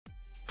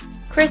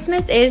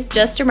Christmas is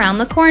just around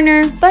the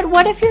corner, but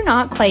what if you're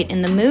not quite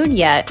in the mood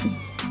yet?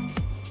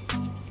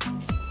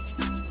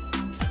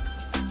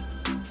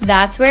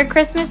 That's where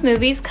Christmas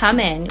movies come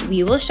in.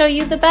 We will show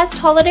you the best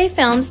holiday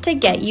films to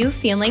get you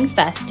feeling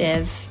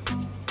festive.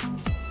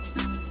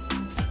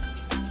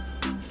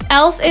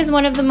 Elf is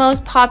one of the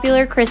most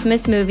popular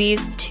Christmas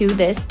movies to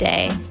this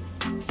day.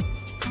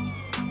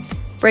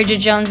 Bridget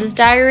Jones's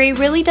Diary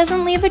really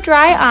doesn't leave a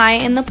dry eye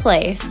in the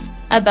place.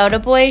 About a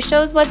Boy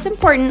shows what's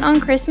important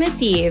on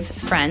Christmas Eve,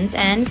 friends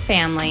and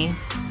family.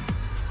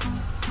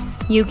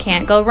 You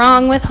can't go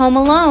wrong with Home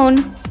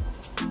Alone.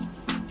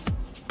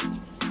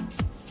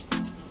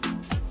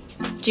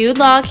 Jude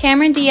Law,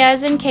 Cameron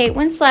Diaz, and Kate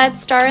Winslet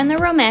star in the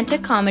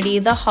romantic comedy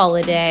The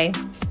Holiday.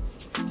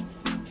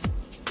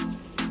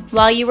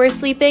 While You Were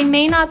Sleeping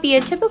may not be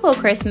a typical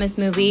Christmas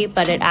movie,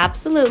 but it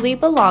absolutely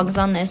belongs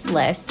on this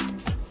list.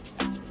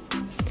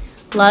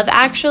 Love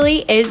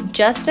Actually is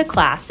just a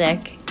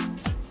classic.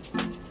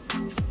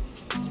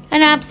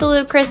 An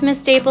absolute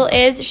Christmas staple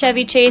is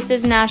Chevy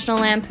Chase's National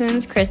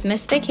Lampoon's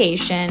Christmas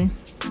Vacation.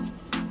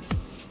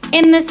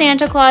 In the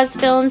Santa Claus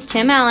films,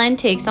 Tim Allen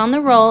takes on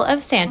the role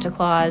of Santa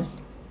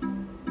Claus.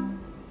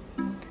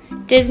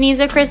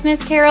 Disney's A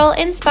Christmas Carol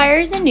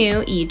inspires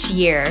anew each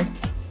year.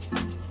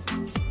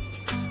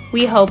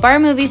 We hope our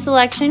movie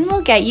selection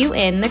will get you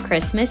in the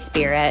Christmas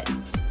spirit.